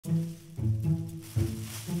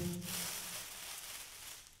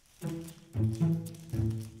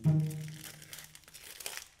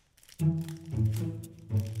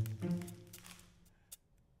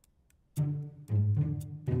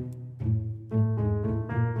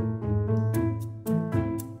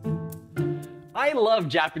I love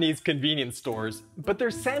Japanese convenience stores, but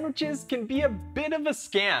their sandwiches can be a bit of a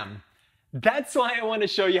scam. That's why I want to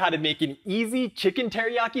show you how to make an easy chicken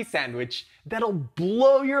teriyaki sandwich that'll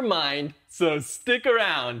blow your mind, so stick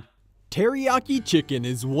around. Teriyaki chicken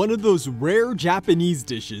is one of those rare Japanese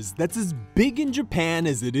dishes that's as big in Japan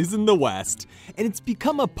as it is in the West, and it's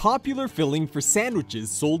become a popular filling for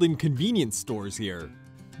sandwiches sold in convenience stores here.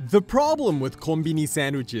 The problem with konbini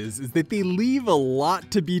sandwiches is that they leave a lot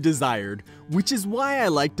to be desired, which is why I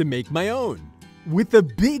like to make my own. With a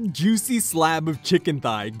big juicy slab of chicken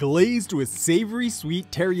thigh glazed with savory sweet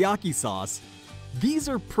teriyaki sauce, these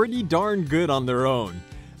are pretty darn good on their own.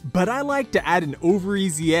 But I like to add an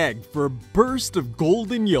over-easy egg for a burst of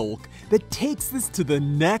golden yolk that takes this to the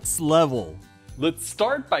next level. Let's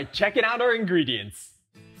start by checking out our ingredients.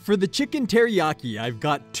 For the chicken teriyaki, I've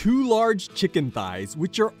got 2 large chicken thighs,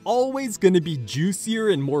 which are always going to be juicier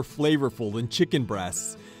and more flavorful than chicken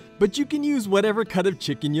breasts, but you can use whatever cut of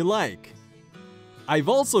chicken you like. I've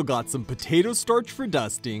also got some potato starch for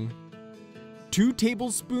dusting, 2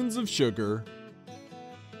 tablespoons of sugar,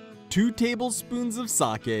 2 tablespoons of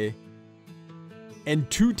sake, and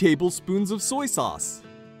 2 tablespoons of soy sauce.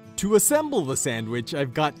 To assemble the sandwich,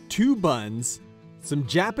 I've got 2 buns, some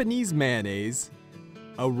Japanese mayonnaise,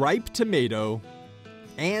 a ripe tomato,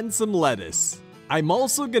 and some lettuce. I'm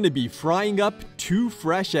also going to be frying up 2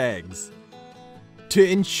 fresh eggs. To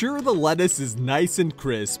ensure the lettuce is nice and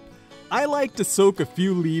crisp, I like to soak a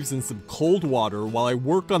few leaves in some cold water while I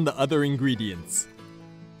work on the other ingredients.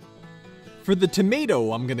 For the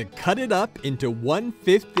tomato, I'm going to cut it up into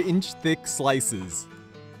 1/5 inch thick slices.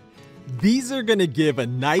 These are going to give a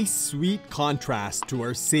nice sweet contrast to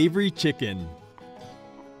our savory chicken.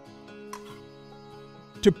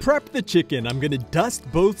 To prep the chicken, I'm going to dust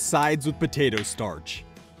both sides with potato starch.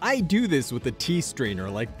 I do this with a tea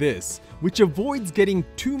strainer like this, which avoids getting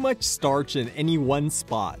too much starch in any one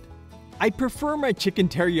spot. I prefer my chicken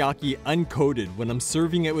teriyaki uncoated when I'm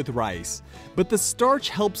serving it with rice, but the starch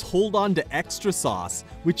helps hold on to extra sauce,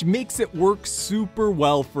 which makes it work super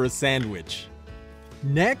well for a sandwich.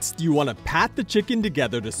 Next, you want to pat the chicken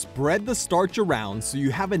together to spread the starch around so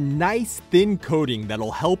you have a nice thin coating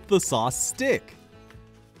that'll help the sauce stick.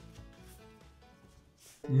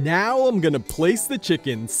 Now I'm going to place the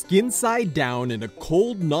chicken skin side down in a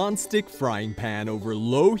cold non-stick frying pan over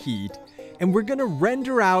low heat, and we're going to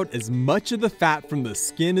render out as much of the fat from the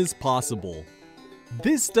skin as possible.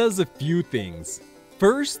 This does a few things.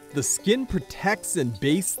 First, the skin protects and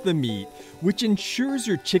bastes the meat, which ensures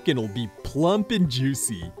your chicken will be plump and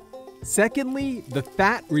juicy. Secondly, the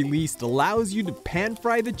fat released allows you to pan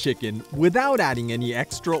fry the chicken without adding any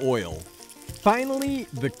extra oil. Finally,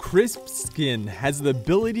 the crisp skin has the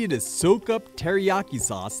ability to soak up teriyaki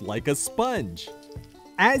sauce like a sponge.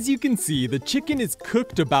 As you can see, the chicken is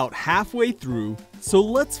cooked about halfway through, so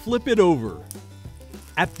let's flip it over.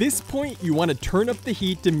 At this point, you want to turn up the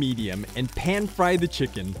heat to medium and pan fry the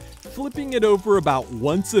chicken, flipping it over about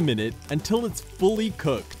once a minute until it's fully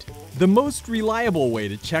cooked. The most reliable way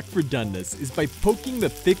to check for doneness is by poking the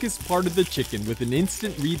thickest part of the chicken with an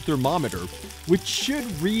instant read thermometer, which should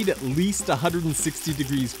read at least 160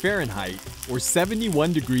 degrees Fahrenheit or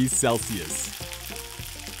 71 degrees Celsius.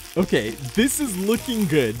 Okay, this is looking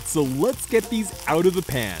good, so let's get these out of the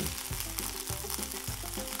pan.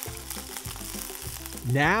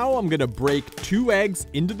 Now I'm gonna break 2 eggs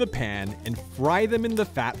into the pan and fry them in the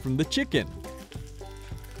fat from the chicken.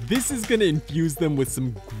 This is gonna infuse them with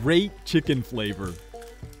some great chicken flavor.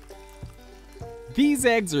 These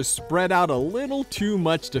eggs are spread out a little too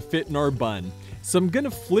much to fit in our bun, so I'm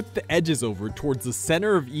gonna flip the edges over towards the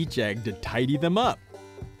center of each egg to tidy them up.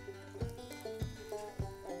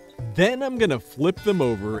 Then I'm gonna flip them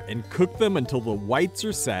over and cook them until the whites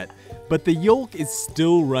are set, but the yolk is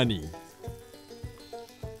still runny.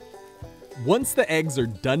 Once the eggs are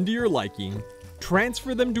done to your liking,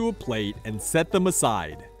 transfer them to a plate and set them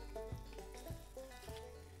aside.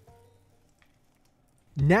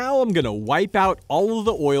 Now I'm gonna wipe out all of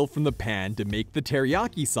the oil from the pan to make the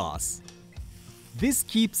teriyaki sauce. This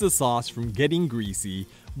keeps the sauce from getting greasy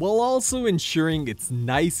while also ensuring it's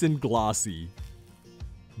nice and glossy.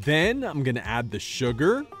 Then I'm gonna add the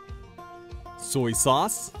sugar, soy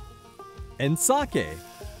sauce, and sake.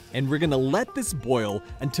 And we're gonna let this boil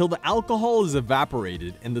until the alcohol is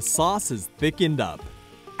evaporated and the sauce is thickened up.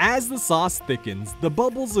 As the sauce thickens, the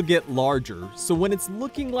bubbles will get larger, so when it's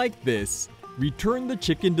looking like this, return the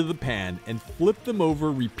chicken to the pan and flip them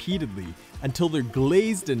over repeatedly until they're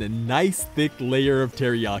glazed in a nice thick layer of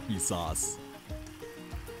teriyaki sauce.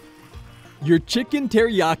 Your chicken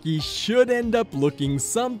teriyaki should end up looking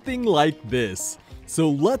something like this, so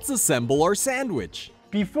let's assemble our sandwich.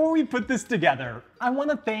 Before we put this together, I want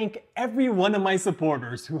to thank every one of my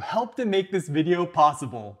supporters who helped to make this video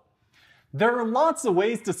possible. There are lots of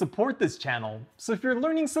ways to support this channel, so if you're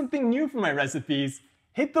learning something new from my recipes,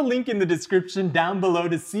 hit the link in the description down below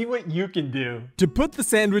to see what you can do. To put the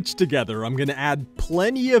sandwich together, I'm gonna add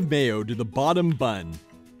plenty of mayo to the bottom bun.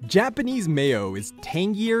 Japanese mayo is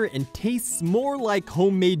tangier and tastes more like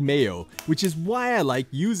homemade mayo, which is why I like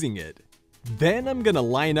using it. Then I'm gonna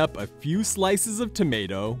line up a few slices of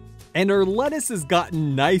tomato, and our lettuce has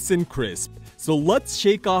gotten nice and crisp, so let's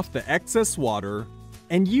shake off the excess water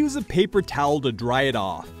and use a paper towel to dry it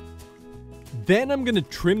off. Then I'm gonna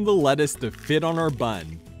trim the lettuce to fit on our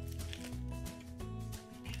bun.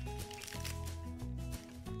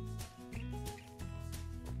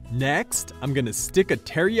 Next, I'm gonna stick a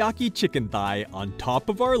teriyaki chicken thigh on top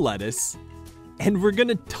of our lettuce, and we're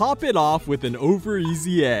gonna top it off with an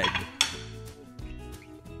over-easy egg.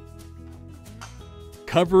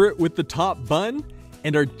 Cover it with the top bun,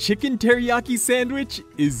 and our chicken teriyaki sandwich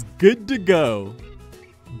is good to go.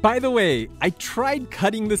 By the way, I tried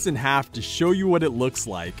cutting this in half to show you what it looks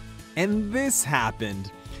like, and this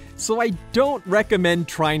happened. So I don't recommend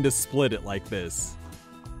trying to split it like this.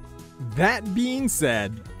 That being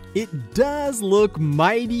said, it does look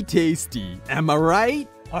mighty tasty, am I right?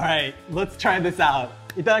 Alright, let's try this out.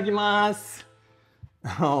 Itadakimasu!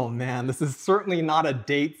 Oh man, this is certainly not a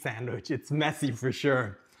date sandwich. It's messy for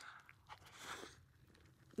sure.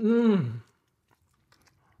 I'm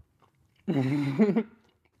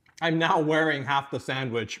now wearing half the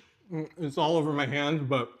sandwich. It's all over my hands,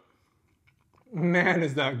 but man,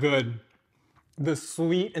 is that good. The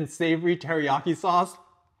sweet and savory teriyaki sauce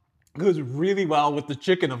goes really well with the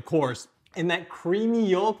chicken, of course. And that creamy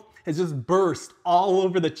yolk has just burst all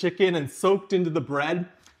over the chicken and soaked into the bread.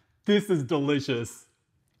 This is delicious.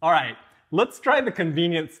 All right, let's try the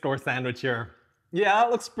convenience store sandwich here. Yeah, it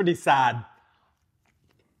looks pretty sad.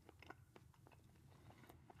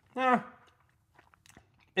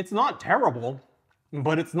 It's not terrible,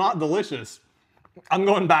 but it's not delicious. I'm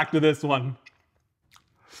going back to this one.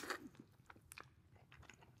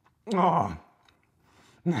 Oh,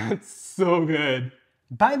 that's so good.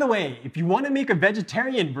 By the way, if you want to make a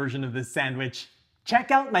vegetarian version of this sandwich, check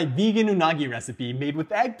out my vegan unagi recipe made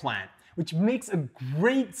with eggplant, which makes a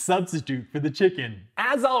great substitute for the chicken.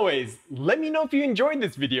 As always, let me know if you enjoyed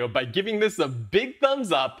this video by giving this a big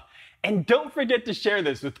thumbs up, and don't forget to share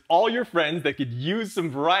this with all your friends that could use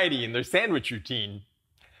some variety in their sandwich routine.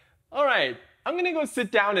 Alright, I'm gonna go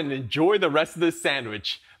sit down and enjoy the rest of this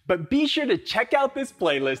sandwich, but be sure to check out this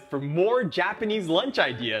playlist for more Japanese lunch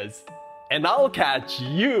ideas. And I'll catch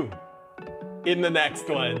you in the next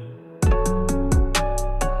one.